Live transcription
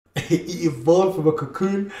He evolved from a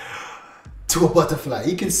cocoon to a butterfly.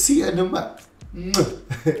 You can see it on the map.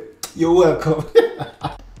 You're welcome.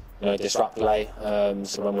 Disrupt play.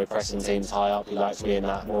 So when we're pressing teams high up, he likes to be in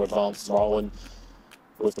that more advanced role. And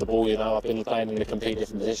with the ball, I've been playing in a complete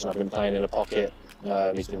different position. I've been playing in a pocket.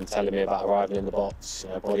 He's been telling me about arriving in the box,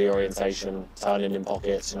 body orientation, turning in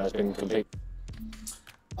pockets. It's been complete.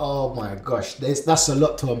 Oh my gosh, that's a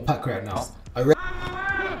lot to unpack right now.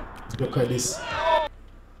 Look at this.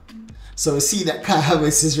 So you see that Kai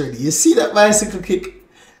Havertz is ready. You see that bicycle kick?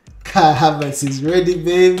 Kai Havertz is ready,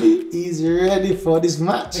 baby. He's ready for this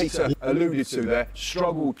match. Peter alluded to there,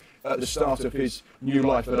 struggled at the start of his new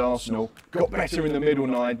life at Arsenal, got better in the middle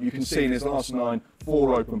nine. You can see in his last 9,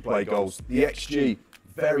 4 open play goals. The XG,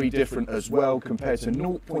 very different as well, compared to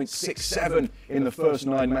 0.67 in the first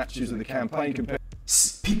 9 matches of the campaign.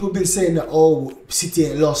 People have been saying that, oh, City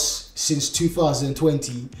ain't lost since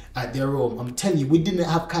 2020 at their home. I'm telling you, we didn't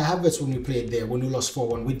have Kai Havertz when we played there, when we lost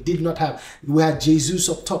 4-1. We did not have, we had Jesus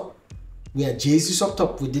up top. We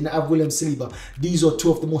didn't have William Saliba. These are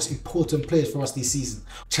 2 of the most important players for us this season.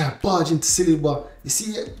 Try to barge into Saliba. You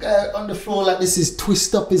see a guy on the floor like this, is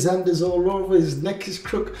twist up, his hand is all over, his neck is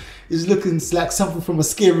crooked. He's looking like something from a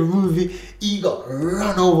scary movie. He got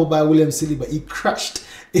run over by William Saliba. He crashed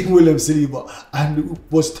in William Saliba and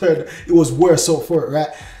it was worse off for it, right?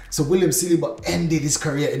 So William Saliba ended his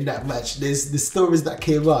career in that match. There's the stories that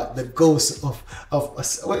came out, the ghost of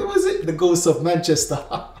what was it? The ghost of Manchester.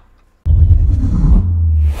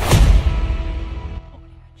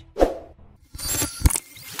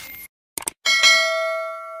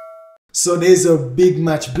 So there's a big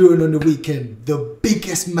match brewing on the weekend. The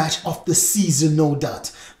biggest match of the season, no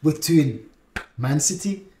doubt, between Man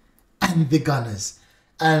City and the Gunners.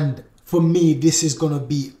 And for me, this is going to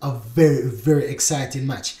be a very, very exciting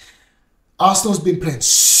match. Arsenal's been playing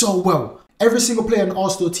so well. Every single player on the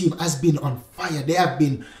Arsenal team has been on fire. They have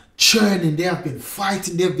been churning, they have been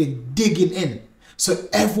fighting, they have been digging in. So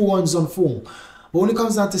everyone's on form. But when it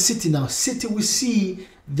comes down to City now, City, we see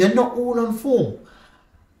they're not all on form.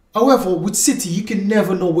 However, with City, you can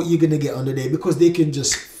never know what you're going to get on the day because they can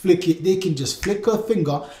just flick it. They can just flick a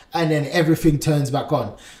finger and then everything turns back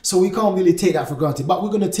on. So we can't really take that for granted. But we're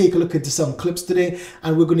going to take a look into some clips today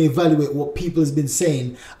and we're going to evaluate what people have been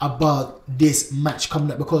saying about this match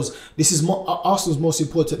coming up, because this is Arsenal's most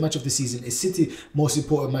important match of the season. It's City's most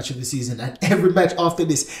important match of the season. And every match after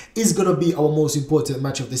this is going to be our most important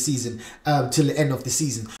match of the season till the end of the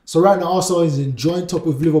season. So right now, Arsenal is in joint top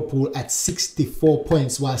with Liverpool at 64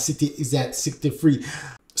 points, while City is at 63.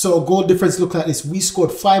 So a goal difference look like this. We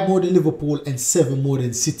scored 5 more than Liverpool and 7 more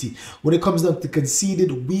than City. When it comes down to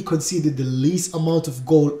conceded, we conceded the least amount of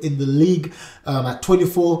goal in the league at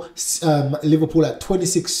 24, Liverpool at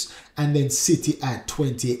 26, and then City at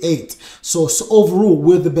 28. So overall,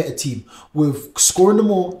 we're the better team. We're scoring the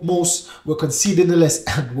most, we're conceding the less,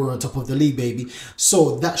 and we're on top of the league, baby.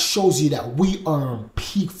 So that shows you that we are on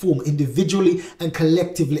peak form individually and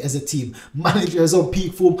collectively as a team. Managers on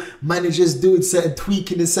peak form, managers doing certain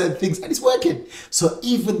tweaking and certain things, and it's working. So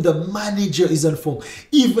even the manager is on form.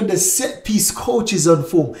 Even the set piece coach is on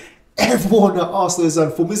form. Everyone at Arsenal is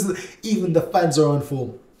on form. Even the fans are on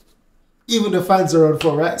form. Even the fans are on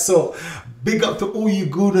form, right? So big up to all you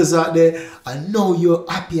Gooners out there. I know you're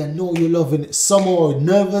happy. I know you're loving it. Some are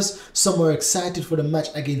nervous. Some are excited for the match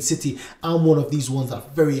against City. I'm one of these ones that are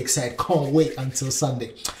very excited. Can't wait until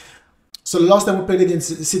Sunday. So the last time we played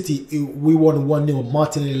against City, we won 1-0.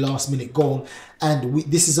 Martinelli last minute goal. And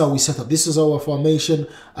this is how we set up. This is our formation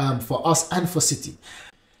for us and for City.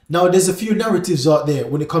 Now, there's a few narratives out there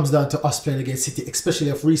when it comes down to us playing against City,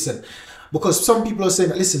 especially of recent. Because some people are saying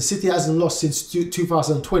that, listen, City hasn't lost since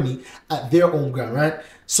 2020 at their own ground, right?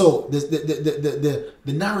 So the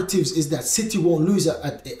narratives is that City won't lose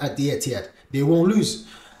at the Etihad. They won't lose.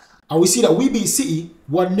 And we see that we beat City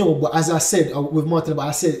 1-0, but as I said with Martin, but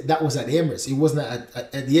I said that was at the Emirates. It wasn't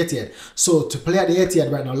at the Etihad. So to play at the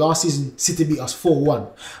Etihad right now, last season, City beat us 4-1.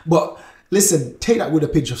 But listen, take that with a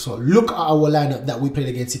pinch of salt. Look at our lineup that we played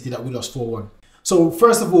against City that we lost 4-1. So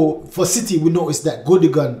first of all, for City, we noticed that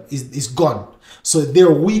Gundogan is gone. So they're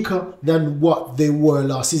weaker than what they were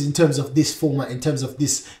last season in terms of this format, in terms of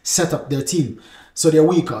this setup, their team. So they're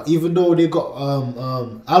weaker. Even though they got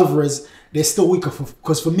Alvarez, they're still weaker.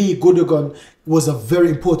 Because for me, Gundogan was a very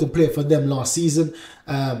important player for them last season.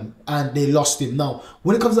 And they lost him. Now,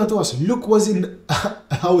 when it comes down to us, Luke was in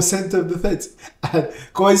our centre of defence. And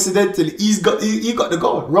coincidentally, he got the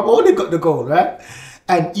goal. Rob only got the goal, right?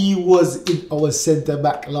 And he was in our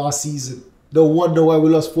centre-back last season. No wonder why we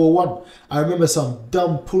lost 4-1. I remember some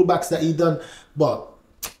dumb pullbacks that he done. But,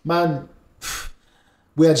 man,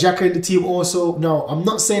 We had Xhaka in the team also. Now, I'm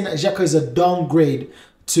not saying that Xhaka is a downgrade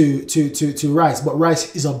to Rice, but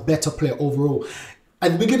Rice is a better player overall.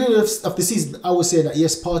 At the beginning of the season, I was saying that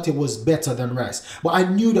yes, Partey was better than Rice, but I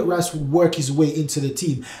knew that Rice would work his way into the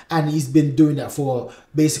team, and he's been doing that for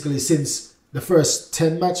basically since the first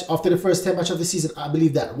 10 match. After the first 10 match of the season, I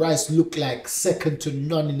believe that Rice looked like second to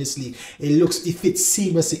none in this league. It fits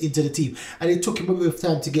seamlessly into the team, and it took him a bit of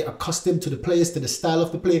time to get accustomed to the players, to the style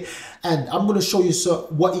of the play. And I'm going to show you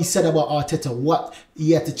what he said about Arteta, what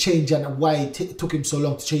he had to change, and why it took him so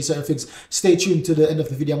long to change certain things. Stay tuned to the end of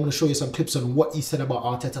the video. I'm going to show you some clips on what he said about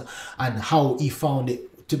Arteta and how he found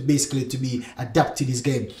it to be adapted his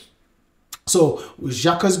game. So with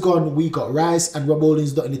Xhaka's gone, we got Rice and Rob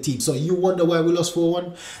Holding's not in the team. So you wonder why we lost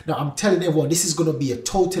 4-1? Now I'm telling everyone, this is going to be a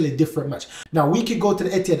totally different match. Now we can go to the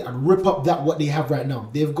Etihad and rip up what they have right now.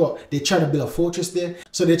 They're trying to build a fortress there.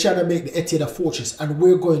 So they're trying to make the Etihad a fortress, and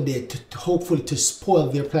we're going there to hopefully to spoil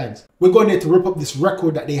their plans. We're going there to rip up this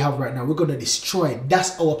record that they have right now. We're going to destroy it.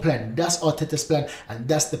 That's our plan. That's Arteta's plan, and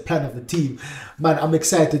that's the plan of the team. Man, I'm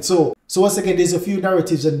excited. So once again, there's a few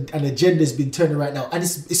narratives and agendas been turning right now, and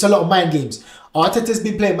it's a lot of mind games. Arteta's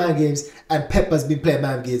been playing mind games, and Pep has been playing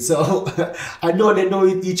mind games. So I know they know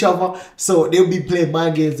each other, so they'll be playing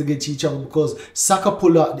mind games against each other, because Saka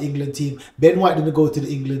pulled out the England team, Ben White didn't go to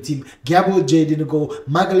the England team, Gabriel J didn't go,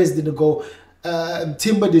 Magalhaes didn't go,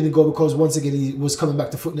 Timber didn't go because once again he was coming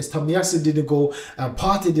back to fitness. Tomiyasu didn't go,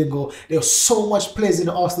 Partey didn't go. There was so much players in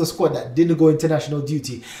the Arsenal squad that didn't go international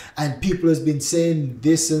duty, and people has been saying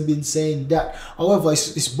this and been saying that. However,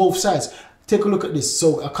 it's both sides. Take a look at this.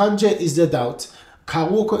 So Akanji is a doubt, Kyle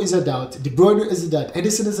Walker is a doubt, De Bruyne is a doubt,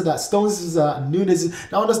 Edison is a doubt, Stones is a doubt, Nunes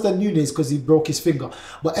is. Now I understand Nunes because he broke his finger,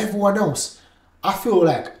 but everyone else, I feel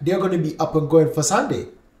like they're going to be up and going for Sunday.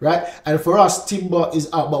 Right? And for us, Timber is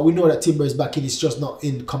out, but we know that Timber is back in. He's just not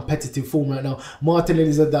in competitive form right now. Martinelli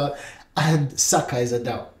is a doubt, and Saka is a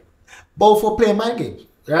doubt. Both are playing mind games,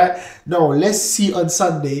 right? Now, let's see on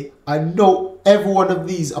Sunday. I know every one of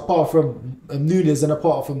these, apart from Nunes and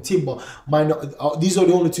apart from Timber, might not. These are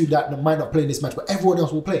the only two that might not play in this match, but everyone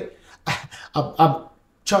else will play.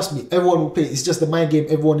 Trust me, everyone will play. It's just the mind game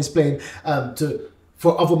everyone is playing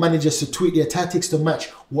for other managers to tweak their tactics to match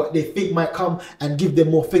what they think might come, and give them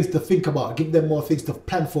more things to think about, give them more things to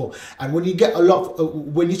plan for. And when you get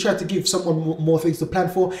when you try to give someone more things to plan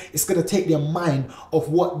for, it's gonna take their mind off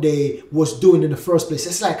what they was doing in the first place.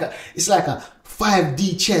 It's like a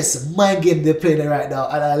 5D chess mind game they're playing right now,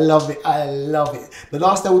 and I love it. I love it. The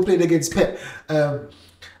last time we played against Pep,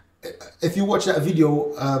 if you watch that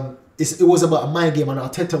video, it was about a mind game, and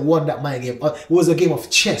Arteta won that mind game. It was a game of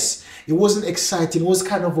chess. It wasn't exciting. It was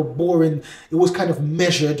kind of it was kind of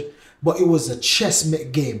measured, but it was a chess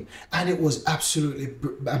game, and it was absolutely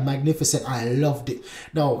magnificent. I loved it.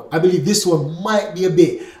 Now, I believe this one might be a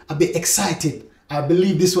bit exciting. I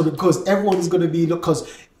believe this one, because everyone is going to be,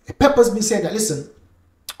 because Pepper's been saying that, listen,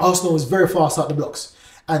 Arsenal is very fast out the blocks,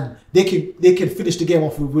 and they can finish the game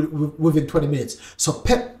off within 20 minutes. So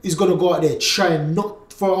Pep is going to go out there trying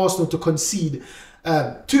not for Arsenal to concede.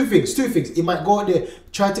 Two things. He might go out there,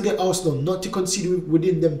 try to get Arsenal not to concede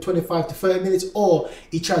within them 25 to 30 minutes, or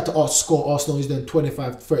he tried to outscore Arsenal within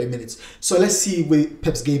 25 to 30 minutes. So let's see with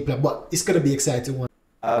Pep's game plan, but it's going to be an exciting one.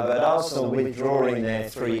 But Arsenal withdrawing their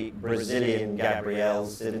 3 Brazilian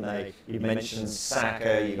Gabriels, didn't they? You mentioned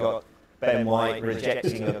Saka, you got Ben White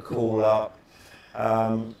rejecting a call-up.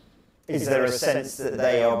 Is there a sense that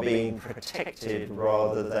they are being protected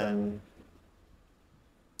rather than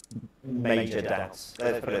major doubts?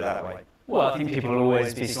 Let's put it that way. Well, I think people will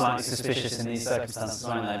always be slightly suspicious in these circumstances,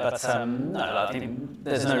 won't they? But no, I think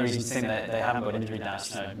there's no reason to think that they haven't got injury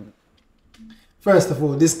doubts. You know. First of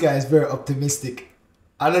all, this guy is very optimistic.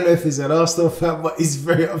 I don't know if he's an Arsenal fan, but he's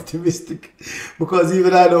very optimistic, because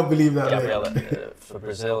even I don't believe that. Gabriel, for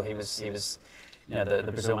Brazil, he was. You know,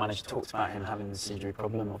 the Brazil manager talked about him having this injury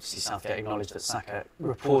problem. Obviously, Southgate acknowledged that Saka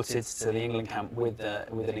reported to the England camp with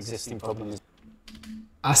an existing problem.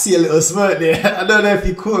 I see a little smirk there. I don't know if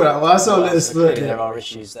you caught that, but I saw a little smirk there. There are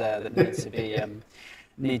issues there that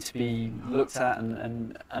need to be looked at,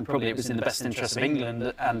 and probably it was in the best interest of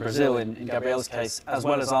England and Brazil in Gabriel's case, as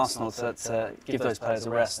well as Arsenal, to give those players a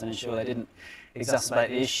rest and ensure they didn't exacerbate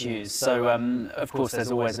the issues. So of course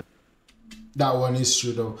there's always a... That one is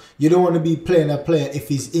true though. You don't want to be playing a player if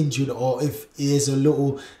he's injured or if he is a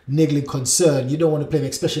little niggling concern. You don't want to play him,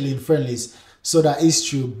 especially in friendlies. So that is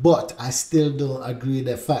true, but I still don't agree with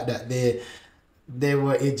the fact that they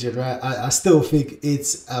were injured, right? I still think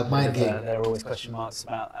it's a mind game. There are always question marks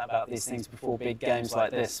about these things before big games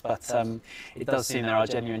like this, but it does seem there are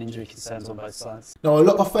genuine injury concerns on both sides. Now, a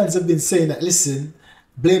lot of fans have been saying that, listen,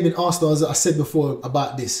 blaming Arsenal, as I said before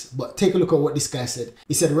about this, but take a look at what this guy said.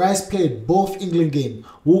 He said Rice played both England games.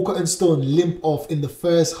 Walker and Stone limp off in the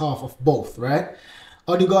first half of both, right?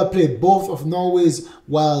 Odegaard played both of Norway's,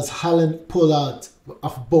 whilst Haaland pulled out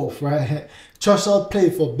of both, right? Trossard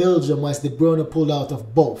played for Belgium, whilst De Bruyne pulled out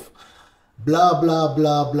of both. Blah, blah,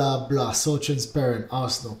 blah, blah, blah. So transparent,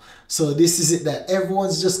 Arsenal. So this is it, that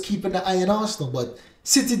everyone's just keeping an eye on Arsenal, but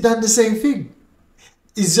City done the same thing.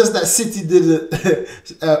 It's just that City did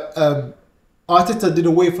Arteta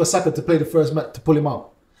didn't wait for Saka to play the first match to pull him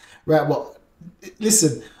out, right? Well,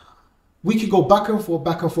 listen, we can go back and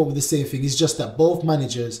forth with the same thing. It's just that both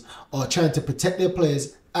managers are trying to protect their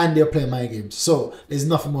players and they're playing mind games. So there's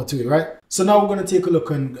nothing more to it, right? So now we're going to take a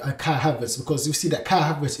look on Kai Havertz, because you see that Kai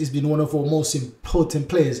Havertz has been one of our most important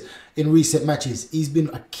players in recent matches. He's been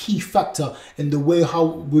a key factor in the way how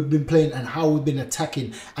we've been playing and how we've been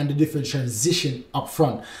attacking and the different transition up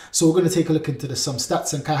front. So we're going to take a look into some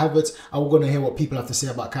stats on Kai Havertz, and we're going to hear what people have to say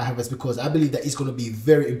about Kai Havertz, because I believe that he's going to be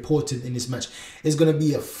very important in this match. It's going to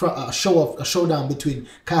be a showdown between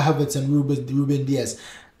Kai Havertz and Ruben Diaz.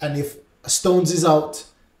 And if Stones is out,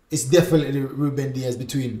 it's definitely Ruben Diaz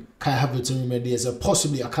between Kai Havertz and Ruben Diaz, or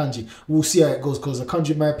possibly Akanji. We'll see how it goes, because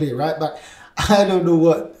Akanji might play right back. I don't know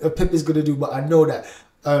what Pep is going to do, but I know that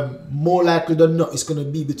more likely than not, it's going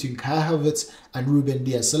to be between Kai Havertz and Ruben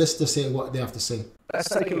Diaz. So let's just say what they have to say. Let's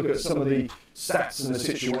take a look at some of the stats and the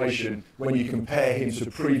situation when you compare him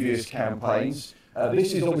to previous campaigns.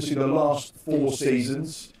 This is obviously the last 4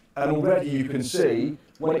 seasons, and already you can see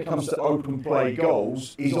when it comes to open play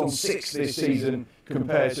goals, he's on 6 this season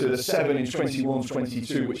compared to the 7 in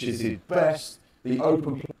 21-22, which is his best. The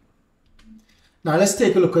open play. Now let's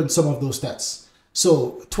take a look at some of those stats.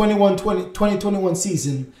 So 2021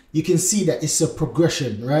 season, you can see that it's a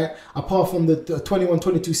progression, right? Apart from the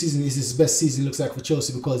 21-22 season is his best season, looks like, for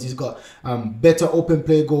Chelsea, because he's got better open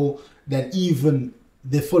play goal than even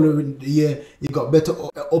the following year. He got better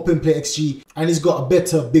open play XG, and he's got a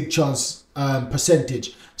better big chance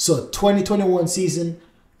percentage. So 2021 season,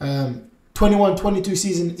 21-22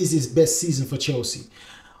 season is his best season for Chelsea.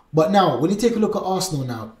 But now, when you take a look at Arsenal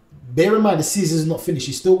now, bear in mind the season is not finished.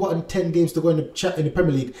 He's still got 10 games to go in the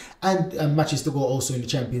Premier League, and matches to go also in the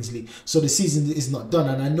Champions League. So the season is not done,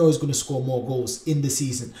 and I know he's going to score more goals in the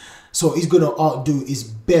season. So he's going to outdo his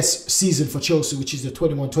best season for Chelsea, which is the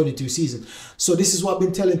 21-22 season. So this is what I've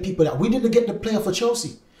been telling people, that we didn't get the player for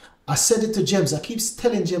Chelsea. I said it to James. I keep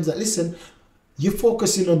telling James that, listen, you're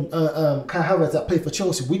focusing on Kai Havertz that played for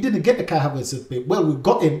Chelsea. We didn't get the Kai Havertz to play. Well, we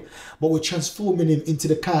got him, but we're transforming him into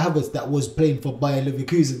the Kai Havertz that was playing for Bayer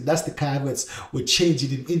Leverkusen. That's the Kai Havertz we're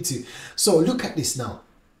changing him into. So look at this now.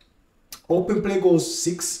 Open play goals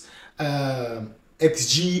 6,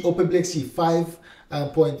 XG, open play XG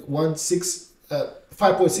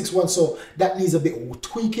 5.61. So that needs a bit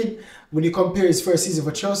tweaking. When you compare his first season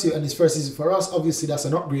for Chelsea and his first season for us, obviously that's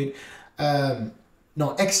an upgrade.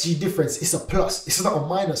 No, XG difference is a plus. It's not a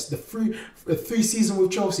minus. The three season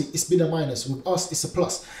with Chelsea, it's been a minus. With us, it's a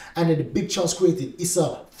plus. And then the big chance created, it's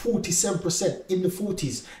a 47% in the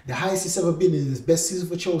 40s. The highest it's ever been in his best season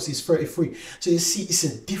for Chelsea is 33. So you see, it's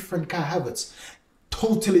a different Kai Havertz.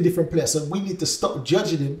 Totally different player. So we need to stop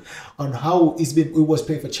judging him on how he was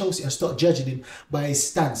playing for Chelsea, and start judging him by his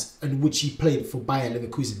stance in which he played for Bayer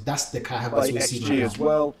Leverkusen. That's the Kai Havertz we see XG as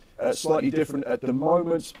well. Slightly different at the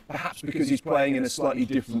moment, perhaps because he's playing in a slightly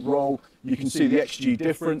different role. You can see the XG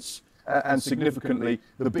difference, and significantly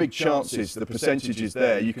the big chances, the percentages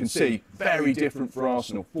there, you can see very different for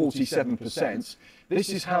Arsenal, 47%. This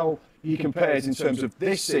is how he compares in terms of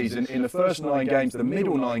this season in the first 9 games, the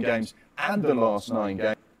middle 9 games, and the last 9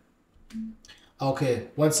 games. Okay,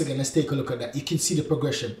 once again, let's take a look at that. You can see the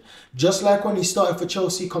progression. Just like when he started for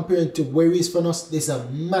Chelsea, comparing to where he is for us, there's a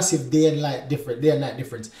massive day and night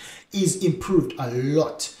difference. He's improved a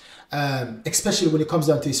lot, especially when it comes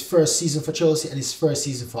down to his first season for Chelsea and his first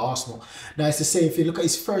season for Arsenal. Now, it's the same thing. Look at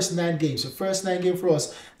his first 9 games. The first 9 games for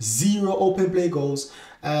us, 0 open play goals,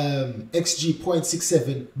 XG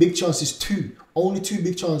 0.67, big chances 2, only 2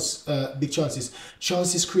 big chances.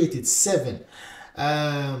 Chances created 7.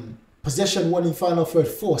 Possession 1 in final third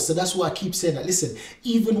 4. So that's why I keep saying that. Listen,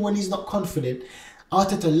 even when he's not confident,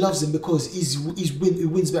 Arteta loves him because he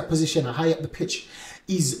wins back position high up the pitch.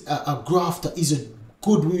 He's a grafter. He's a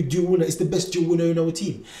good dual winner. It's the best dual winner in our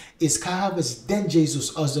team. It's Kai Havertz, then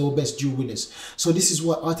Jesus as our best dual winners. So this is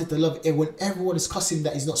what Arteta loves. And when everyone is cussing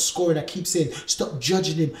that he's not scoring, I keep saying, stop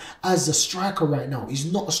judging him as a striker right now.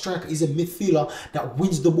 He's not a striker. He's a midfielder that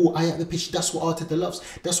wins the ball high at the pitch. That's what Arteta loves.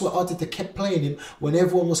 That's why Arteta kept playing him when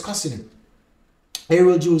everyone was cussing him.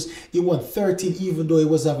 Ariel Jules, he won 13 even though he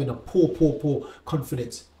was having a poor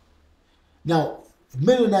confidence. Now,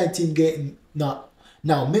 middle 19 game now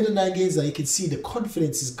middle 9 games now you can see the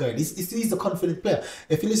confidence is going. He's the confident player.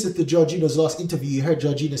 If you listen to Jorginho's last interview, you heard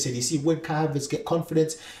Jorginho said, you see, when Kai Havertz get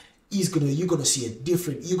confidence, you're gonna see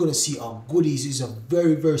you're gonna see how good he is. He's a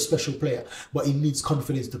very, very special player, but he needs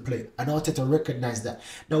confidence to play. And Arteta recognized that.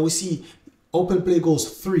 Now we see open play goals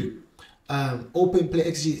 3, open play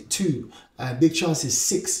XG 2, big chances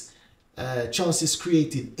 6, chances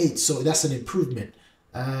created 8. So that's an improvement.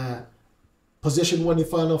 Possession 1 in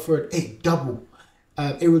final third 8, double.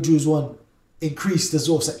 Aero duels 1 increased as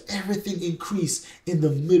well. So everything increased in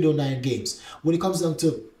the middle 9 games. When it comes down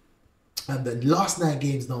to the last 9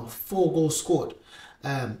 games now, 4 goals scored.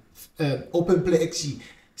 Open play XG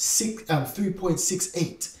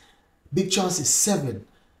 3.68. Big chances 7.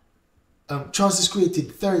 Chances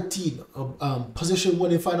created 13. Possession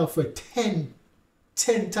 1 in final for 10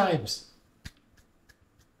 times.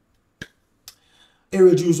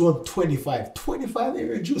 Aero duels 1, 25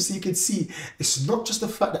 aero duels. So you can see it's not just the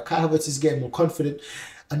fact that Kai Havertz is getting more confident.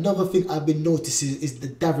 Another thing I've been noticing is the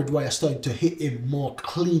David Raya starting to hit him more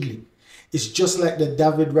cleanly. It's just like the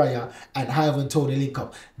David Raya and Ivan Toney link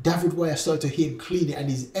up. David Raya started to hit him cleanly, and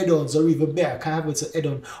his head-ons are even better. Kai Havertz's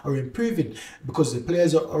head-on are improving because the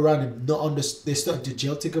players around him they're starting to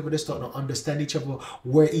gel together. They're starting to understand each other,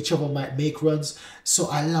 where each other might make runs. So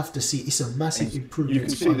I love to see it's a massive improvement. You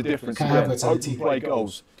can see the difference again. Open play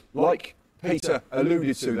goals, like Peter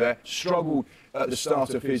alluded to there, struggled at the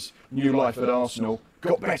start of his new life at Arsenal.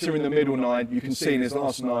 Got better in the middle 9. You can see in his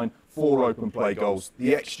last 9, 4 open play goals.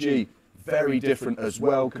 The XG very different as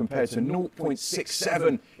well, compared to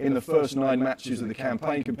 0.67 in the first 9 matches of the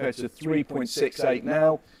campaign, compared to 3.68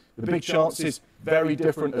 now. The big chances, very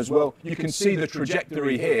different as well. You can see the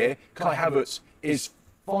trajectory here. Kai Havertz is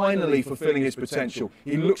finally fulfilling his potential.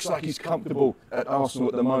 He looks like he's comfortable at Arsenal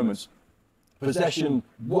at the moment. Possession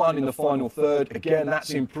 1 in the final third. Again,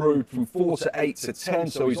 that's improved from 4 to 8 to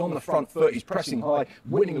 10. So he's on the front foot. He's pressing high,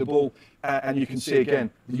 winning the ball. And you can see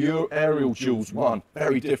again, the aerial duels 1,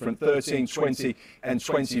 very different, 13, 20 and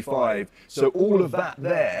 25. So all of that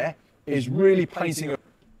there is really painting a...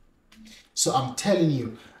 So I'm telling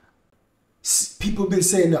you, people have been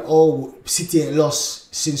saying that, oh, City ain't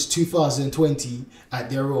lost since 2020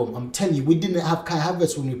 at their home. I'm telling you, we didn't have Kai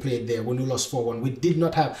Havertz when we played there, when we lost 4-1.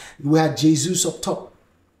 We had Jesus up top.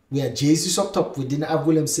 We didn't have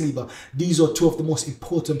William Saliba. These are 2 of the most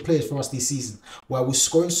important players for us this season. Why we're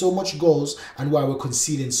scoring so much goals and why we're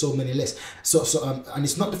conceding so many less. And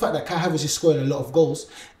it's not the fact that Kai Havertz is scoring a lot of goals.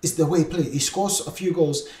 It's the way he plays. He scores a few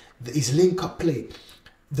goals. His link-up play,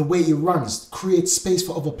 the way he runs, creates space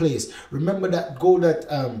for other players. Remember that goal that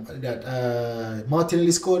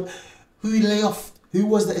Martinelli scored? Who he lay off? Who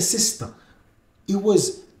was the assister? It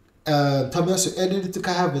was Tomiyasu edited it to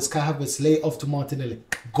Kai Havertz. Kai Havertz lay off to Martinelli.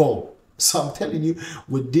 Goal. So I'm telling you,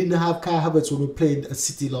 we didn't have Kai Havertz when we played at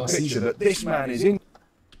City last season. That this man is in.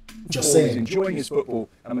 Just saying. He's enjoying his football,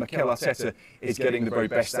 and Mikel Arteta is getting the very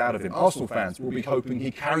best out of him. Arsenal fans will be hoping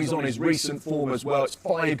he carries on his recent form as well. It's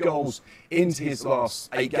 5 goals into his last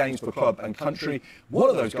 8 games for club and country. One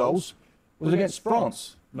of those goals was against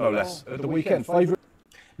France, no less, at the weekend. Favourite.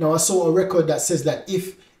 Now I saw a record that says that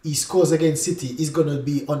if he scores against City, he's going to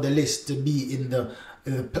be on the list to be in a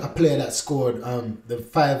player that scored the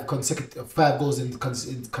 5 goals in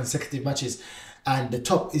consecutive matches, and the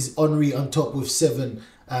top is Henry on top with 7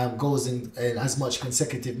 goals in as much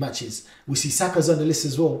consecutive matches. We see Saka's on the list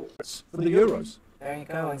as well for the Euros. There you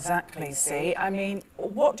go, exactly. See, I mean,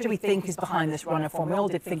 what do we think is behind this run of form? We all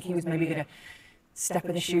did think he was maybe going to step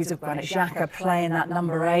in the shoes of Granit Xhaka, playing that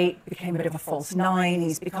number 8, became a bit of a false 9.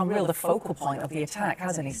 He's become real the focal point of the attack,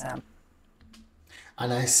 hasn't he, Sam?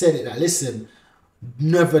 And I said it, that listen,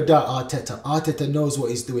 never doubt Arteta. Arteta knows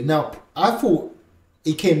what he's doing. Now, I thought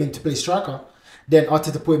he came in to play striker. Then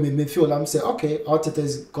Arteta put him in midfield. I'm saying, okay,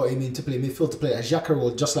 Arteta's got him in to play midfield, to play a Xhaka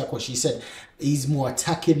role, just like what she said. He's more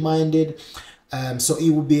attacking minded. So he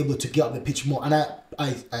will be able to get up the pitch more, and I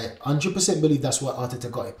 100% believe that's why Arteta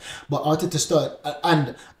got him. But Arteta started,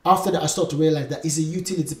 and after that I started to realise that he's a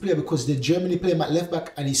utility player, because the Germany played him at left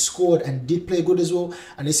back and he scored and did play good as well,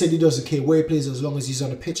 and he said he doesn't care where he plays as long as he's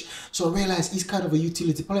on the pitch. So I realised he's kind of a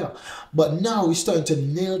utility player. But now he's starting to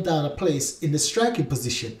nail down a place in the striking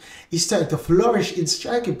position. He's starting to flourish in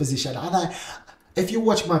striking position, and if you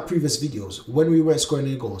watch my previous videos, when we weren't scoring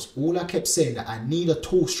any goals, all I kept saying that I need a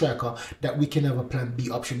tall striker that we can have a plan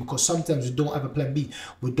B option, because sometimes we don't have a plan B.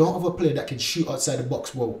 We don't have a player that can shoot outside the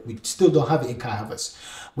box. Well, we still don't have it in Kai Havertz.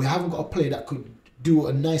 We haven't got a player that could do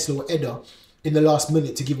a nice little header in the last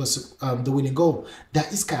minute to give us the winning goal.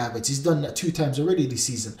 That is Kai Havertz. He's done that 2 times already this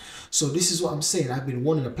season. So this is what I'm saying. I've been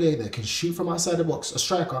wanting a player that can shoot from outside the box, a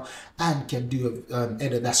striker, and can do a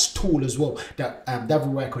header that's tall as well, that David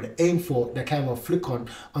Raya could aim for, that kind of flick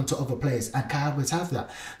onto other players, and Kai Havertz have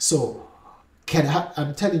that. So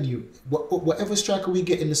I'm telling you, whatever striker we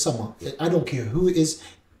get in the summer, I don't care who it is,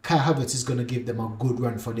 Kai Havertz is going to give them a good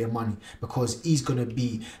run for their money, because he's going to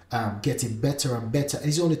be getting better and better. And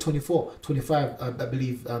he's only 24, 25, I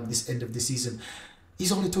believe, this end of the season.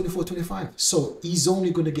 He's only 24, 25. So he's only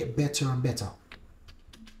going to get better and better.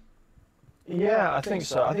 Yeah, I think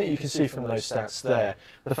so. I think you can see from those stats there,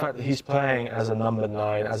 the fact that he's playing as a number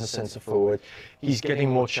 9, as a centre forward, he's getting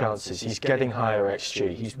more chances, he's getting higher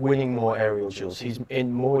XG, he's winning more aerial duels, he's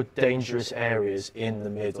in more dangerous areas in the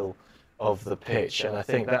middle of the pitch, and I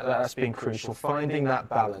think that's been crucial, finding that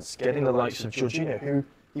balance, getting the likes of Jorginho, who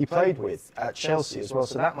he played with at Chelsea as well,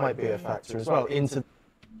 so that might be a factor as well.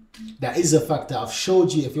 That is a factor. I've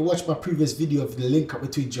showed you, if you watch my previous video of the link up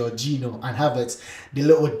between Jorginho and Havertz, the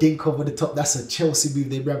little dink over the top, that's a Chelsea move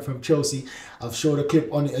they ran from Chelsea. I've showed a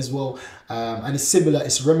clip on it as well, and it's similar,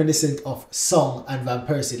 it's reminiscent of Song and Van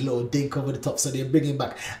Persie, the little dink over the top, so they're bringing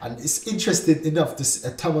back. And it's interesting enough,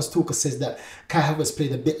 Thomas Tuchel says that Kai Havertz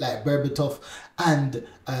played a bit like Berbatov and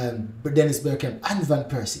Dennis Bergkamp and Van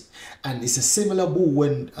Persie, and it's a similar ball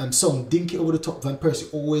when Song dink it over the top. Van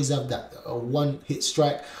Persie always have that one hit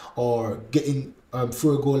strike or getting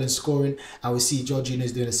through a goal and scoring, and we see Jorginho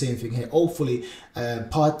is doing the same thing here. Hopefully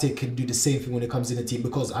Partey can do the same thing when it comes in the team,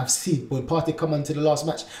 because I've seen when Partey come into the last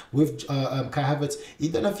match with Kai Havertz, he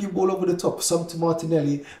done a few ball over the top, some to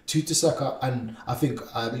Martinelli, 2 to Saka, and I think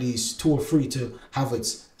at least 2 or 3 to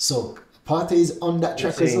Havertz. So Partey is on that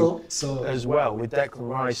track as well. So as well, with Declan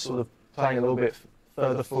Rice sort of playing a little bit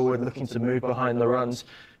further forward, looking to move behind the runs.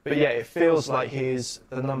 But yeah, it feels like he's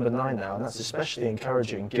the number 9 now, and that's especially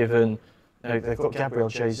encouraging given they've got Gabriel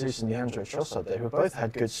Jesus and Leandro Trossard there, who have both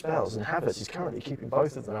had good spells, and Havertz is currently keeping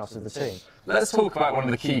both of them out of the team. Let's talk about one of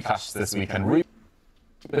the key clashes this weekend,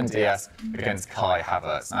 Ruben Dias against Kai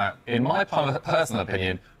Havertz. Now, in my personal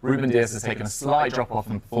opinion, Ruben Dias has taken a slight drop-off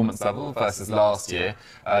in performance level versus last year.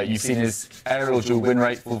 You've seen his aerial duel win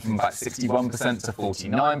rate fall from about 61% to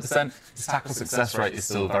 49%. His tackle success rate is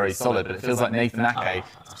still very solid, but it feels like Nathan Ake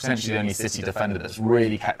is potentially the only City defender that's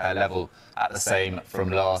really kept their level at the same from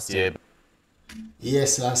last year.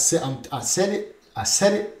 Yes, I said it.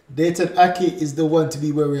 Nathan Ake is the one to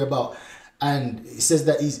be worried about, and it says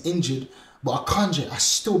that he's injured, but Akanji, I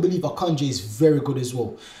still believe Akanji is very good as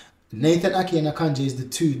well. Nathan Ake and Akanji is the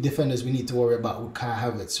 2 defenders we need to worry about with Kai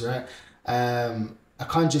Havertz, right?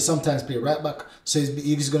 Akanji sometimes play right back, so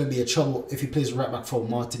he's going to be a trouble if he plays right back for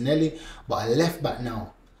Martinelli, but a left back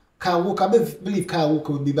now. Kyle Walker, I believe Kyle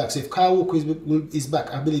Walker will be back. So if Kyle Walker is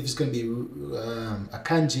back, I believe it's going to be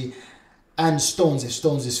Akanji and Stones, if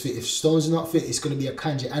Stones is fit. If Stones is not fit, it's going to be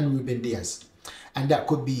Akanji and Ruben Dias. And that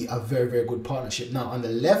could be a very, very good partnership. Now, on the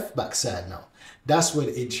left back side now, that's where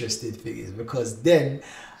the interesting thing is, because then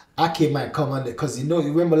Ake might come under, because you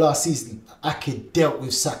remember last season, Ake dealt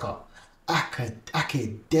with Saka.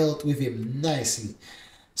 Ake dealt with him nicely.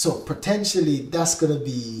 So potentially that's going to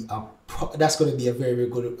be a very, very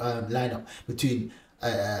good lineup between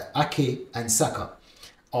Ake and Saka,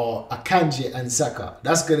 or Akanji and Saka.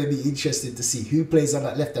 That's going to be interesting to see who plays on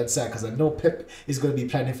that left-hand side, because I know Pep is going to be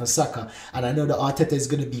planning for Saka, and I know that Arteta is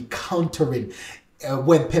going to be countering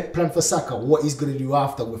when Pep planned for Saka, what he's going to do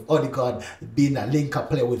after, with Odegaard being that link-up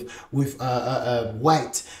player, with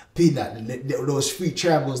White being those 3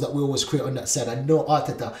 triangles that we always create on that side. I know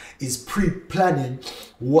Arteta is pre-planning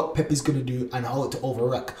what Pep is going to do and how to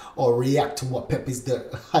overact or react to what Pep is doing.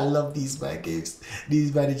 I love these games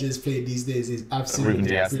these managers play these days. Is absolutely Ruben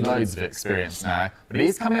Dias, loads of experience now, but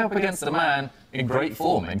he's coming up against a man in great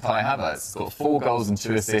form in Kai Havertz. He's got 4 goals and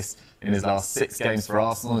 2 assists in his last 6 games for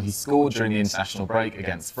Arsenal. He scored during the international break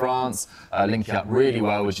against France, linking up really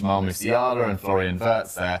well with Jamal Musiala and Florian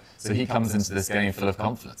Wirtz there. So he comes into this game full of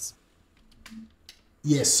confidence.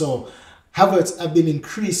 Yes, so Havertz have been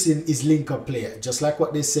increasing his link-up player, just like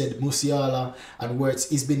what they said. Musiala and Wirtz,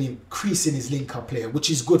 he's been increasing his link-up player, which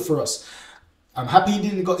is good for us. I'm happy he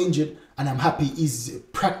didn't get injured, and I'm happy he's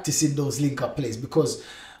practicing those link-up plays, because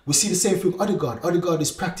we see the same thing with Odegaard. Odegaard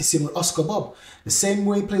is practicing with Oscar Bob. The same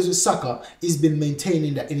way he plays with Saka, he's been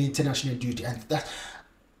maintaining that in international duty. And that,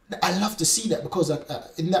 I love to see that, because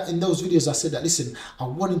in those videos I said that, listen, I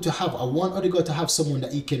want Odegaard to have someone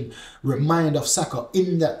that he can remind of Saka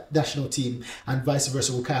in that national team, and vice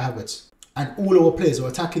versa with Kai Havertz. And all our players, our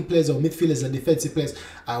attacking players, our midfielders and defensive players,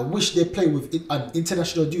 I wish they play with an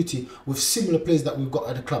international duty with similar players that we've got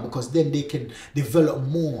at the club, because then they can develop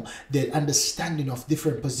more their understanding of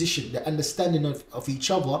different positions, their understanding of each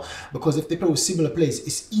other, because if they play with similar players,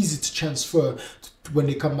 it's easy to transfer when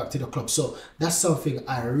they come back to the club. So that's something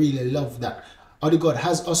I really love, that Odegaard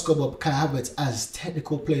has Oscar Bob, Kai Havertz as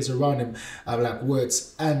technical players around him, like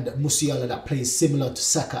Wirtz and Musiala, that plays similar to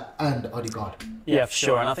Saka and Odegaard. Yeah, for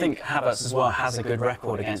sure. And I think Havertz as well has a good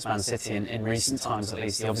record against Man City in recent times, at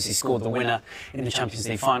least. He obviously scored the winner in the Champions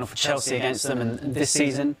League final for Chelsea against them. And this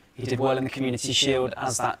season, he did well in the Community Shield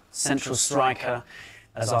as that central striker.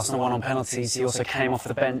 As Arsenal won on penalties, he also came off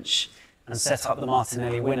the bench and set up the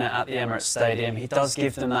Martinelli winner at the Emirates Stadium. He does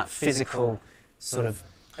give them that physical sort of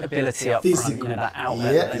ability up front, you know, that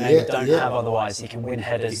outlet that they maybe don't have otherwise. He can win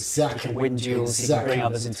headers, he can win duels, he can bring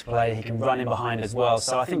others into play, he can run in behind as well.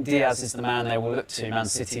 So I think Diaz is the man they will look to, Man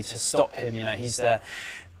City, to stop him. You know, he's there.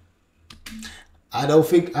 I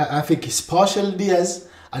think it's partially Diaz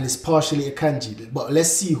and it's partially Akanji. But let's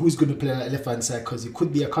see who's going to play on that left hand side, because it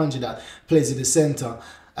could be Akanji that plays in the centre.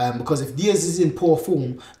 Because if Diaz is in poor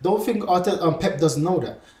form, don't think Pep doesn't know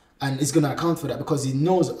that. And he's going to account for that, because he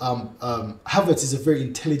knows Havertz is a very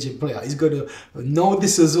intelligent player. He's going to know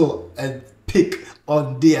this as well and pick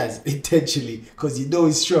on Diaz intentionally, because you know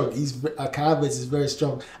he's strong. Havertz is very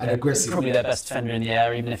strong and aggressive. Probably their best defender in the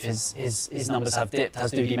air, even if his numbers have dipped,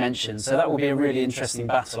 as Dudy mentioned. So that will be a really interesting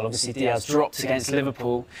battle. Obviously, Diaz dropped against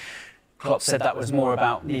Liverpool. Klopp said that was more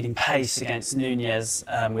about needing pace against Nunez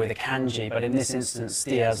with Akanji, but in this instance,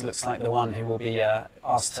 Diaz looks like the one who will be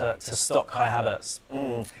asked to stop Kai Havertz.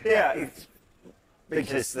 Yeah,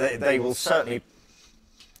 because they will certainly.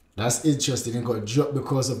 That's interesting. He got dropped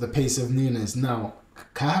because of the pace of Nunez. Now,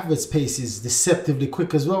 Kai Havertz's pace is deceptively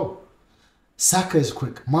quick as well. Saka is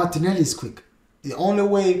quick. Martinelli is quick. The only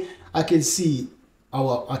way I can see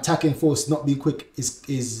our attacking force not being quick is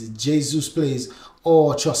Jesus plays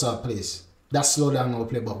or Trossard plays. That slow down our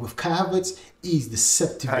play. But with Kai Havertz, he's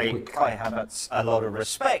deceptively quick. Kai Havertz, a lot of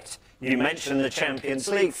respect. You mentioned the Champions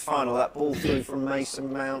League final, that ball through from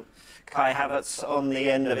Mason Mount. Kai Havertz on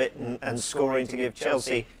the end of it and scoring to give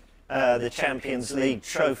Chelsea the Champions League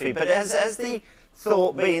trophy. But has the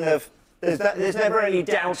thought been of, there's never any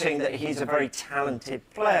doubting that he's a very talented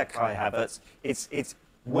player, Kai Havertz. It's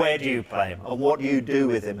where do you play him and what do you do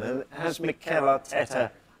with him? And has Mikel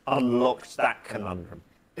Arteta unlocked that conundrum?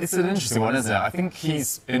 It's an interesting one, isn't it? I think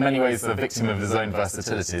he's in many ways a victim of his own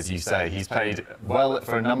versatility, as you say. He's played well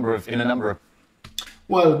for a number of.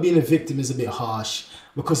 Well, being a victim is a bit harsh,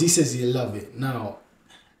 because he says he love it. Now,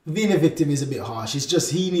 being a victim is a bit harsh. It's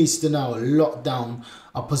just he needs to now lock down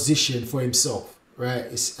a position for himself, right?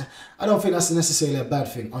 I don't think that's necessarily a bad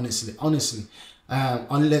thing, honestly.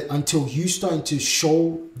 Until you starting to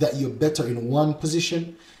show that you're better in one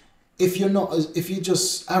position. If you're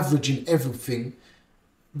just averaging everything,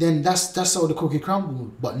 then that's how the cookie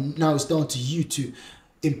crumbles. But now it's down to you to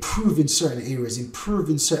improve in certain areas, improve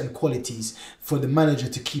in certain qualities for the manager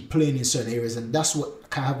to keep playing in certain areas. And that's what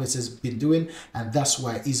Kai Havertz has been doing, and that's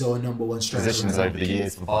why he's our #1 striker. Positions over the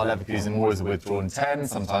years for Bayer Leverkusen, always a withdrawn 10,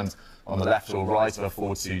 sometimes on the left or right of a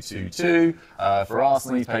 4-2-2-2. For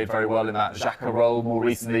Arsenal, he's played very well in that Xhaka role more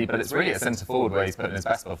recently, but it's really a centre forward where he's put in his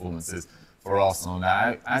best performances for Arsenal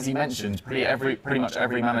now. As you mentioned, pretty much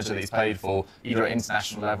every manager that he's played for, either at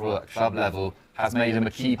international level or at club level, has made him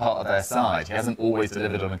a key part of their side. He hasn't always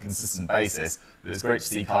delivered on a consistent basis, but it's great to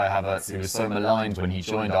see Kai Havertz, who was so maligned when he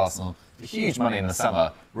joined Arsenal for huge money in the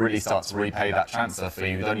summer, really start to repay that transfer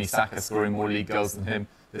fee, with only Saka scoring more league goals than him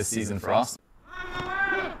this season for Arsenal.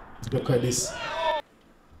 Look at this.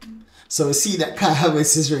 So you see that Kai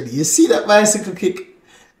Havertz is ready. You see that bicycle kick?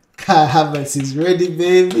 Kai Havertz is ready,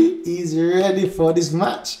 baby. He's ready for this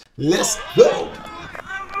match. Let's go.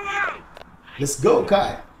 Let's go,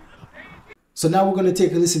 Kai. So now we're going to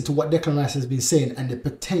take a listen to what Declan Rice has been saying and the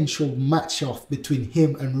potential match-off between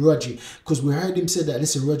him and Rodri. Because we heard him say that,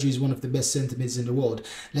 listen, Rodri is one of the best centre-mids in the world.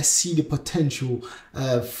 Let's see the potential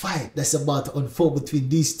fight that's about to unfold between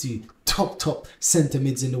these two top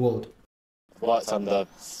centre-mids in the world. I've worked under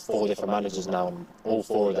 4 different managers now, and all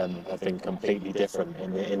 4 of them have been completely different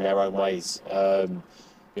in their own ways.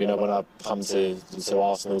 You know, when I come to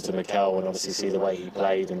Arsenal, to Mikel, and obviously see the way he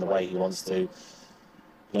played and the way he wants to,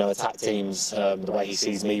 you know, attack teams, the way he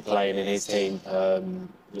sees me playing in his team,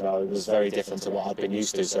 you know, it was very different to what I'd been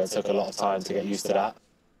used to, so it took a lot of time to get used to that.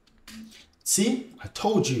 See, I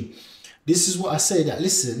told you. This is what I say, that,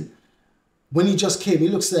 listen, when he just came,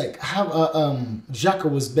 it looks like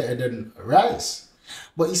Xhaka was better than Rice.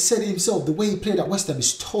 But he said himself, the way he played at West Ham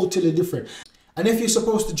is totally different. And if you're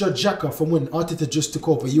supposed to judge Xhaka from when Arteta just took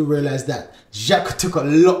over, you realize that Xhaka took a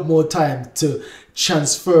lot more time to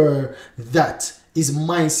transfer that, his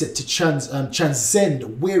mindset to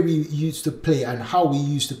transcend where he used to play and how he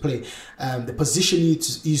used to play, the position he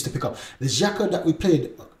used to pick up. The Xhaka that we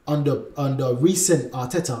played under recent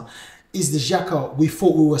Arteta is the Xhaka we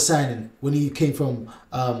thought we were signing when he came from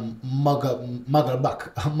Magalbach.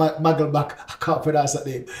 I can't pronounce that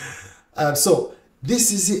name. So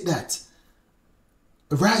this is it that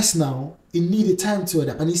Rice now, he needed time to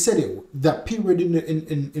adapt, and he said it, that period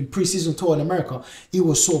in pre-season tour in America, he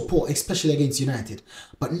was so poor, especially against United.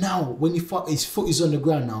 But now, when his foot is on the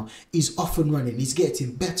ground now, he's off and running, he's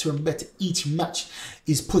getting better and better each match.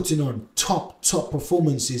 He's putting on top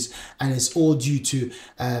performances, and it's all due to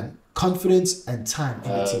confidence and time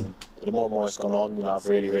in the team. The more and more it's gone on, I've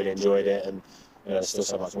really enjoyed it, and there's still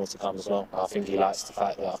so much more to come as well. I think he likes the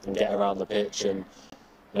fact that I can get around the pitch and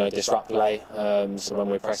disrupt play. So when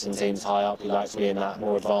we're pressing teams high up, he likes me in that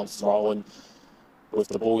more advanced role. And with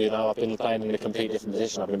the ball, I've been playing in a complete different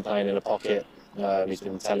position. I've been playing in a pocket. He's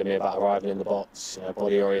been telling me about arriving in the box,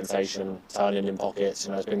 body orientation, turning in pockets.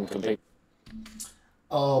 It's been complete.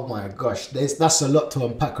 Oh my gosh, that's a lot to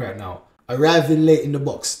unpack right now. Arriving late in the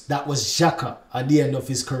box, that was Xhaka at the end of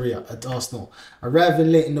his career at Arsenal. Arriving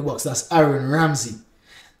late in the box, that's Aaron Ramsey.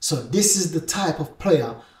 So this is the type of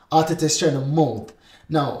player Arteta is trying to mold.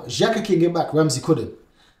 Now, Xhaka can get back, Ramsey couldn't.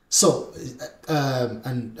 So,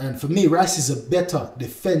 and for me, Rice is a better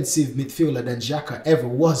defensive midfielder than Xhaka ever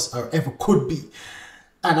was or ever could be.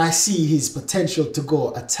 And I see his potential to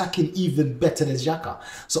go attacking even better than Xhaka.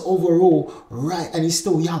 So overall, Rice, and he's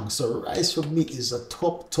still young, so Rice for me is a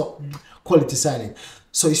top quality signing.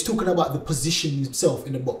 So he's talking about the position himself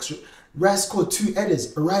in the box. Rice scored 2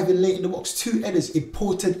 headers, arriving late in the box. 2 headers,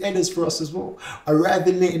 important headers for us as well.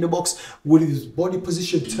 Arriving late in the box with his body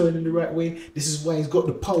position turning the right way. This is why he's got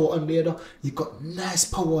the power on the header. He's got nice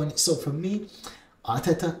power on it. So for me,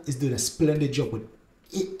 Arteta is doing a splendid job with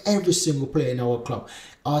every single player in our club.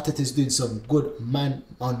 Arteta is doing some good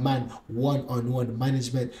man-on-man, one-on-one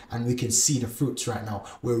management, and we can see the fruits right now.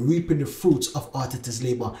 We're reaping the fruits of Arteta's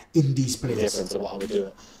labour in these players. Different to what I would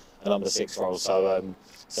do at number 6 role. So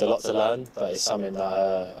it's a lot to learn, but it's something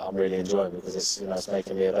that I'm really enjoying because it's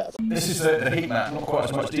making me a better. This is the heat map, not quite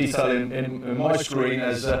as much detail in my screen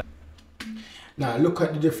as. Now look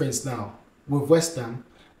at the difference now with West Ham.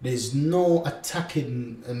 There's no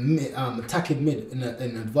attacking mid in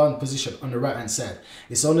an advanced position on the right hand side.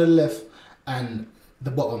 It's on the left and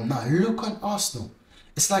the bottom. Now look at Arsenal.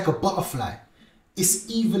 It's like a butterfly. It's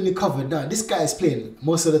evenly covered. Now this guy is playing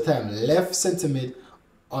most of the time left centre mid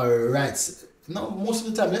or right. No, most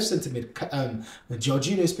of the time left centre mid.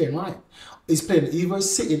 Jorginho is playing right. He's playing either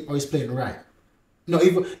sitting or he's playing right. No,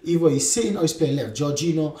 either he's sitting or he's playing left.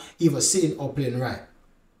 Jorginho either sitting or playing right.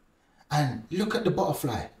 And look at the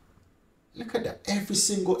butterfly. Look at that. Every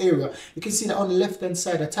single area. You can see that on the left-hand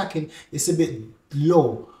side attacking, it's a bit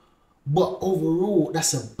low. But overall,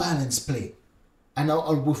 that's a balanced play. And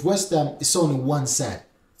with West Ham, it's only one side.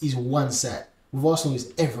 It's one side. With Arsenal, it's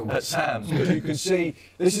everywhere. At Ham, you can see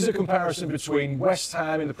this is a comparison between West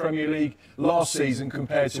Ham in the Premier League last season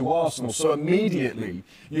compared to Arsenal. So immediately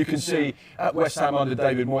you can see at West Ham under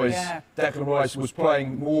David Moyes, Declan Rice was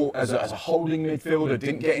playing more as a holding midfielder,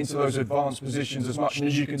 didn't get into those advanced positions as much. And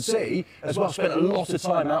as you can see, as well, spent a lot of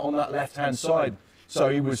time out on that left-hand side. So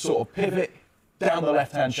he would sort of pivot down the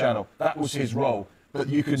left-hand channel. That was his role. But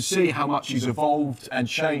you can see how much he's evolved and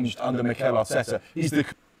changed under Mikel Arteta. He's the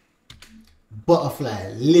butterfly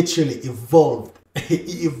literally evolved.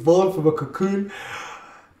 He evolved from a cocoon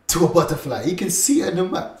to a butterfly. You can see it on the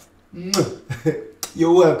map.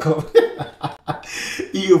 You're welcome.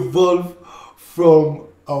 He evolved from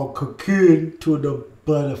a cocoon to the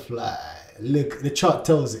butterfly. Look, the chart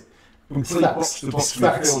tells it. complete box-to-box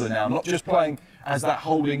midfielder now, not just playing as that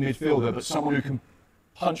holding midfielder, but someone who can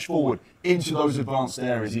punch forward into those advanced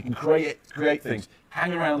areas. He can create things,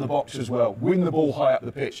 hang around the box as well, win the ball high up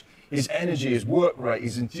the pitch. His energy, his work rate,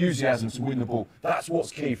 his enthusiasm to win the ball, that's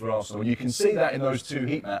what's key for Arsenal. You can see that in those 2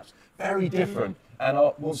 heat maps. Very different. And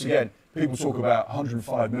once again, people talk about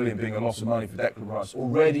 105 million being a loss of money for Declan Rice.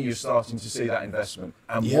 Already you're starting to see that investment,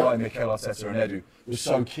 and why Mikel Arteta and Edu were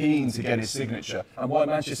so keen to get his signature, and why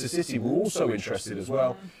Manchester City were also interested as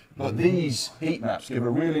well. But these heat maps give a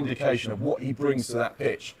real indication of what he brings to that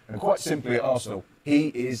pitch. And quite simply at Arsenal, he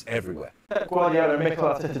is everywhere. Guardiola and Mikel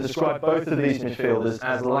Arteta describe both of these midfielders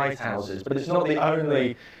as lighthouses, but it's not the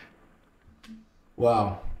only.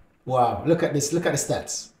 Wow. Look at this. Look at the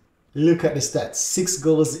stats. Look at the stats. 6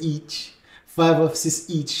 goals each, 5 assists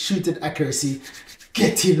each, shooting accuracy.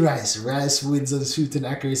 getting Rice. Rice wins on shooting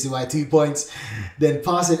accuracy by 2 points. Then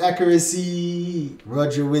passing accuracy,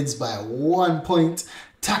 Rodri wins by 1 point.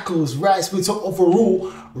 Tackles, Rice wins. So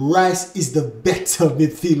overall, Rice is the better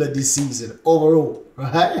midfielder this season. Overall,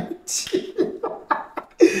 right?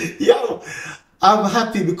 Yo, I'm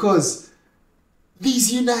happy because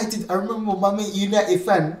these United, I remember my mate United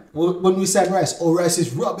fan, when we said Rice, oh, Rice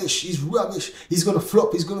is rubbish, he's rubbish, he's going to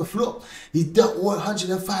flop, he's going to flop. He's done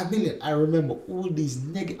 105 million. I remember all these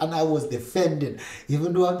negative, and I was defending.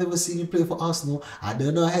 Even though I've never seen him play for Arsenal, I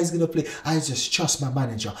don't know how he's going to play. I just trust my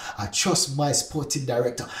manager. I trust my sporting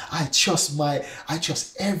director. I trust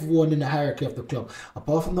everyone in the hierarchy of the club.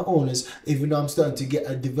 Apart from the owners, even though I'm starting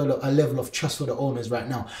to develop a level of trust for the owners right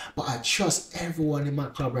now. But I trust everyone in my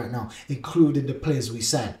club right now, including the players we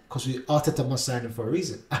signed, because Arteta must sign him for a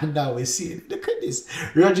reason. And now we're seeing, look at this.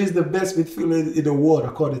 Rodri is the best midfielder in the world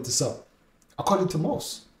according to some. According to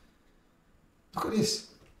most. Look at this.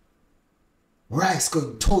 Rice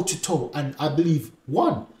going toe to toe, and I believe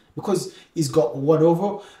won because he's got 1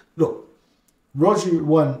 over. Look, Rodri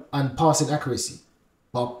won on passing accuracy,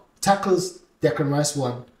 but tackles, Declan Rice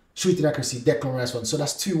won. Shooting accuracy, Declan Rice won. So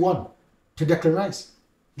that's 2-1 to Declan Rice.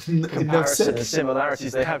 Comparison and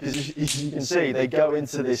similarities they have, because as you can see, they go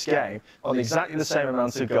into this game on exactly the same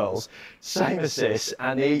amount of goals, same assists,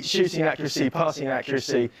 and the shooting accuracy, passing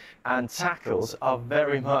accuracy, and tackles are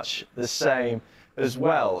very much the same as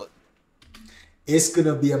well. It's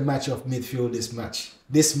gonna be a match of midfield.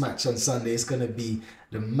 This match on Sunday is gonna be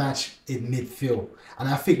the match in midfield, and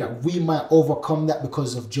I think that we might overcome that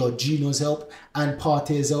because of Jorginho's help and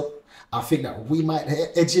Partey's help. I think that we might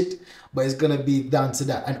edge it, but it's going to be down to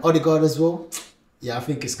that. And Odegaard as well, yeah, I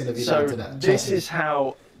think it's going to be down to that. This is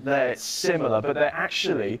how they're similar, but they're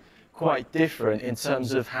actually quite different in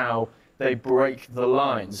terms of how they break the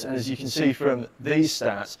lines. And as you can see from these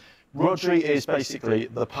stats, Rodri is basically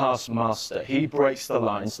the pass master. He breaks the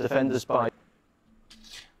lines, defenders by...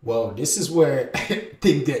 Well, this is where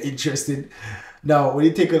things get interesting. Now, when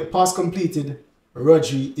you take a pass completed,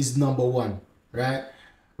 Rodri is number 1, right?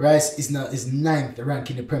 Rice is 9th rank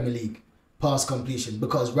in the Premier League pass completion,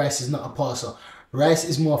 because Rice is not a passer. Rice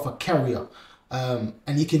is more of a carrier, and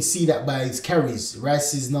you can see that by his carries.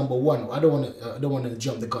 Rice is number 1. I don't want to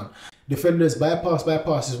jump the gun. Defenders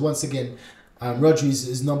bypasses once again. Rodri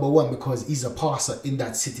is number 1 because he's a passer in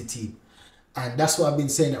that City team, and that's what I've been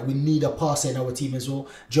saying, that we need a passer in our team as well.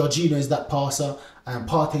 Jorginho is that passer, and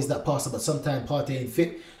Partey is that passer, but sometimes Partey ain't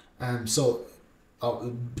fit.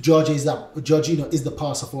 Jorginho is the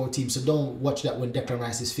passer for our team, so don't watch that when Declan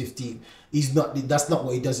Rice is 15. He's not. That's not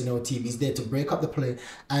what he does in our team. He's there to break up the play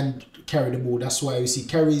and carry the ball. That's why we see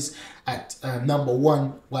carries at number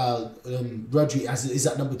 1, while Rodri is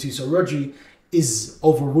at number 2. So Rodri is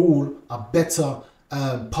overall a better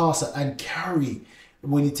passer and carry.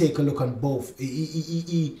 When you take a look on both,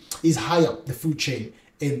 he is high up the food chain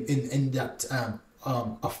in that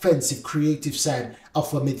offensive, creative side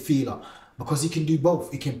of a midfielder. Because he can do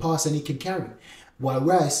both. He can pass and he can carry. While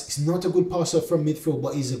Rice is not a good passer from midfield,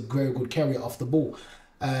 but he's a very good carrier off the ball.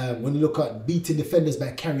 When you look at beating defenders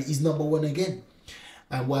by carry, he's number 1 again.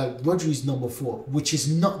 And while Rodri is number 4, which is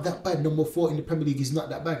not that bad. Number 4 in the Premier League is not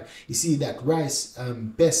that bad. You see that Rice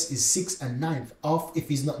best is 6th and 9th off if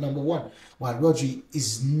he's not number 1. While Rodri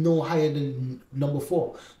is no higher than number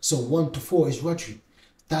 4. So 1 to 4 is Rodri.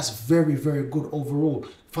 That's very, very good overall.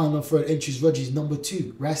 Final third entries, Rodri is number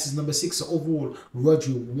 2. Rice is number 6. So overall,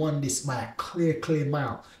 Rodri won this by a clear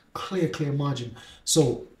mile. Clear margin.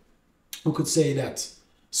 So we could say that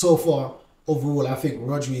so far, overall, I think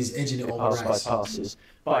Rodri is edging it over Rice. By passes.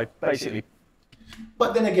 By basically.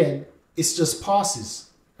 But then again, it's just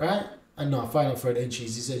passes, right? And no, final third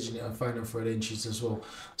entries, he's edging it on final third entries as well.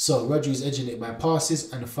 So Rodri is edging it by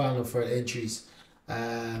passes and the final third entries.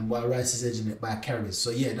 While Rice is edging it by carries.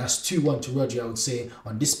 So yeah, that's 2-1 to Rodri, I would say,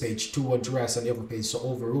 on this page, 2-1 to Rice on the other page. So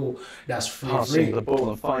overall, that's 3-3. Passing the ball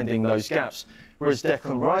and finding those gaps. Whereas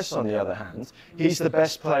Declan Rice, on the other hand, he's the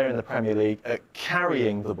best player in the Premier League at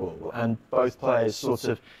carrying the ball, and both players sort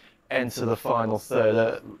of enter the final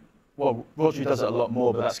third. Well, Rodri does it a lot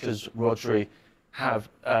more, but that's because Man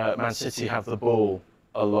City have the ball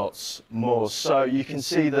a lot more. So you can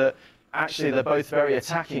see that actually they're both very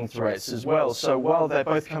attacking threats as well. So while they're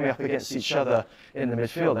both coming up against each other in the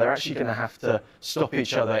midfield, they're actually going to have to stop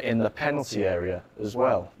each other in the penalty area as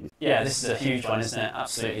well. Yeah, this is a huge one, isn't it?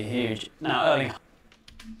 Absolutely huge. Now, Erling.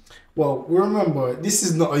 Well, remember, this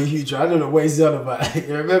is not a huge one. I don't know what he's on about.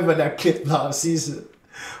 You remember that clip last season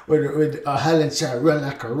when Haaland tried to run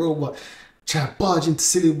like a robot? Try to barge into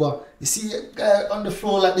saliba. You see a guy on the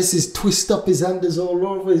floor like this, is twist up, his hand is all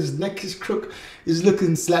over, his neck is crooked. He's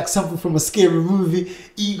looking like something from a scary movie.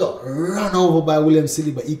 He got run over by William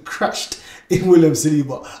Saliba. He crashed in William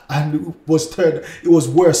Saliba and it was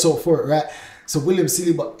worse off for it, right? So William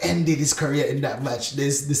Saliba ended his career in that match.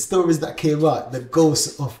 There's the stories that came out, the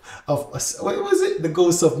ghost of what was it? The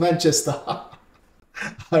ghost of Manchester.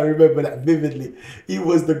 I remember that vividly. He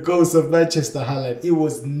was the ghost of Manchester, Haaland. He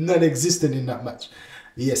was non-existent in that match.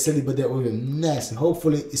 Yeah, Saliba dealt with him nice. And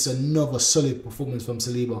hopefully it's another solid performance from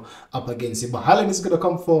Saliba up against him. But Haaland is going to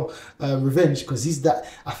come for revenge, because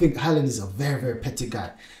I think Haaland is a very, very petty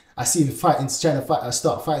guy. I see him fighting, trying to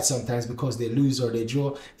start fights sometimes because they lose or they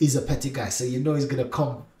draw. He's a petty guy, so you know he's going to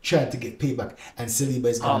come trying to get payback, and Saliba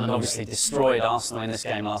is going to Haaland obviously destroyed Arsenal in this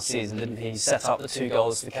game last season, didn't he? He set up the 2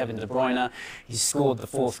 goals for Kevin De Bruyne. He scored the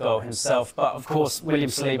 4th goal himself, but of course William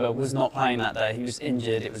Saliba was not playing that day. He was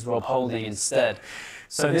injured. It was Rob Holding instead.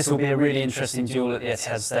 So this will be a really interesting duel at the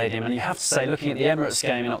Etihad Stadium. And you have to say, looking at the Emirates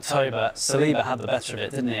game in October, Saliba had the better of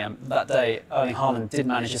it, didn't he? That day, Erling Haaland did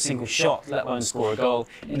manage a single shot, let alone score a goal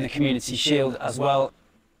in the Community Shield as well.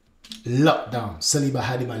 Lockdown. Saliba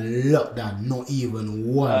had him on lockdown, not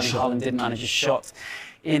even one shot. Haaland did manage a shot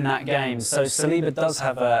in that game. So Saliba does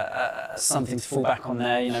have something to fall back on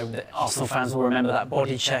there. You know, the Arsenal fans will remember that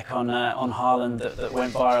body check on Haaland that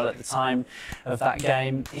went viral at the time of that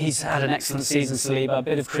game. He's had an excellent season, Saliba. A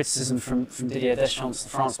bit of criticism from Didier Deschamps, the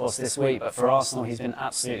France boss, this week, but for Arsenal, he's been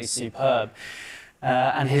absolutely superb.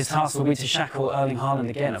 And his task will be to shackle Erling Haaland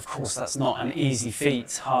again. Of course, that's not an easy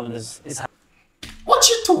feat. Haaland is What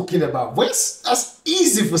you talking about, Wes? That's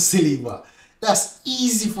easy for Saliba. That's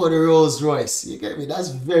easy for the Rolls Royce. You get me? That's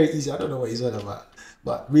very easy. I don't know what he's on about.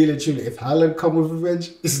 But really and truly, if Haaland come with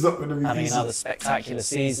revenge, it's not going to be having easy. Another spectacular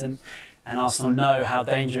season, and Arsenal know how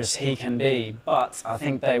dangerous he can be. But I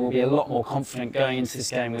think they will be a lot more confident going into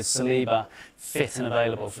this game with Saliba fit and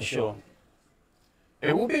available for sure.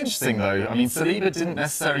 It will be interesting though. I mean, Saliba didn't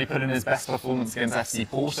necessarily put in his best performance against FC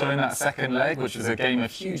Porto in that second leg, which was a game of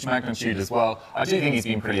huge magnitude as well. I do think he's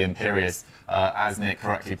been pretty imperious, as Nick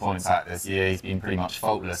correctly points out this year. He's been pretty much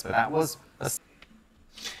faultless, but that was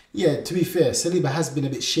Yeah, to be fair, Saliba has been a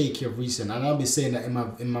bit shaky of recent, and I'll be saying that in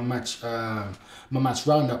my match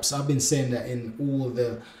roundups. I've been saying that in all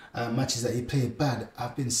the matches that he played bad.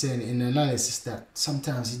 I've been saying in the analysis that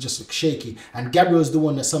sometimes he just looks shaky, and Gabriel's the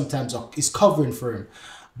one that sometimes is covering for him.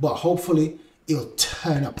 But hopefully he'll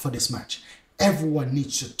turn up for this match. Everyone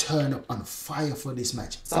needs to turn up on fire for this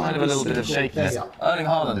match. Sign of a little bit of shakiness. Erling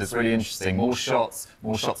Haaland is really interesting. More shots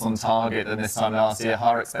on target than this time last year.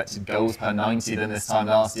 Higher expected goals per 90 than this time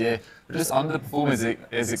last year. But just underperforming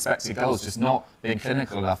his expected goals, just not being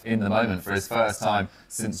clinical enough in the moment for his first time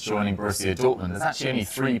since joining Borussia Dortmund. There's actually only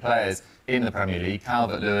 3 players in the Premier League,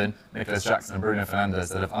 Calvert-Lewin, Nicolas Jackson and Bruno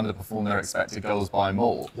Fernandes, that have underperformed their expected goals by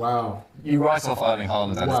more. Wow. You write off Erling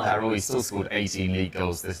Haaland at his peril. He still scored 18 league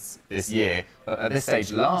goals this year, but at this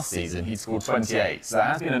stage last season he'd scored 28, so there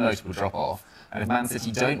has been a notable drop-off, and if Man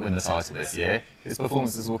City don't win the title this year, his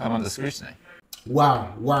performances will come under scrutiny.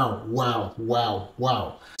 Wow, wow, wow, wow,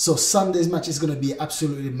 wow. So Sunday's match is going to be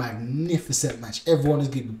absolutely magnificent match. Everyone is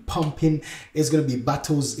going to be pumping. It's going to be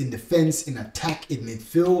battles in defense, in attack, in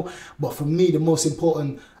midfield. But for me, the most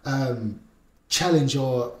important challenge,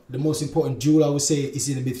 or the most important duel, I would say, is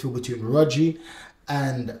in the midfield between Rodri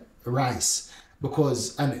and Rice.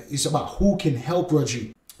 And it's about who can help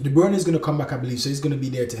Rodri. De Bruyne is going to come back, I believe, so he's going to be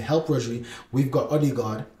there to help Rodri. We've got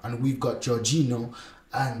Odegaard and we've got Jorginho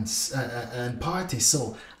and Partey,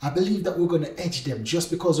 so I believe that we're going to edge them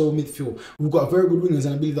just because of our midfield. We've got very good wingers,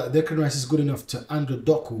 and I believe that Declan Rice is good enough to handle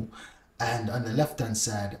Doku. And on the left hand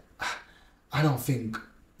side, I don't think,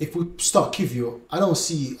 if we start Kivio, I don't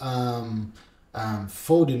see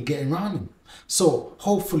Foden getting around him. So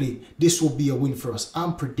hopefully this will be a win for us.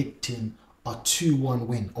 I'm predicting a 2-1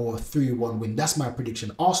 win or a 3-1 win. That's my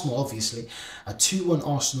prediction. Arsenal, obviously, a 2-1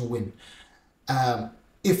 Arsenal win.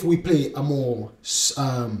 If we play a more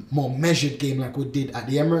measured game like we did at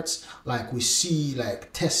the Emirates, like we see,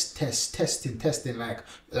 like testing like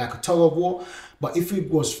a tug of war. But if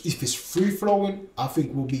it's free flowing, I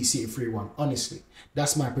think we'll beat City 3-1. Honestly,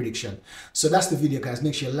 that's my prediction. So that's the video, guys.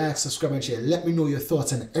 Make sure you like, subscribe, and share. Let me know your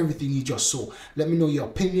thoughts on everything you just saw. Let me know your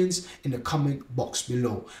opinions in the comment box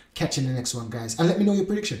below. Catch you in the next one, guys, and let me know your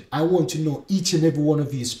prediction. I want to know each and every one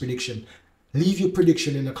of you's prediction. Leave your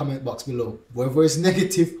prediction in the comment box below. Whether it's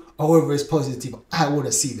negative or whether it's positive, I want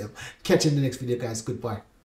to see them. Catch you in the next video, guys. Goodbye.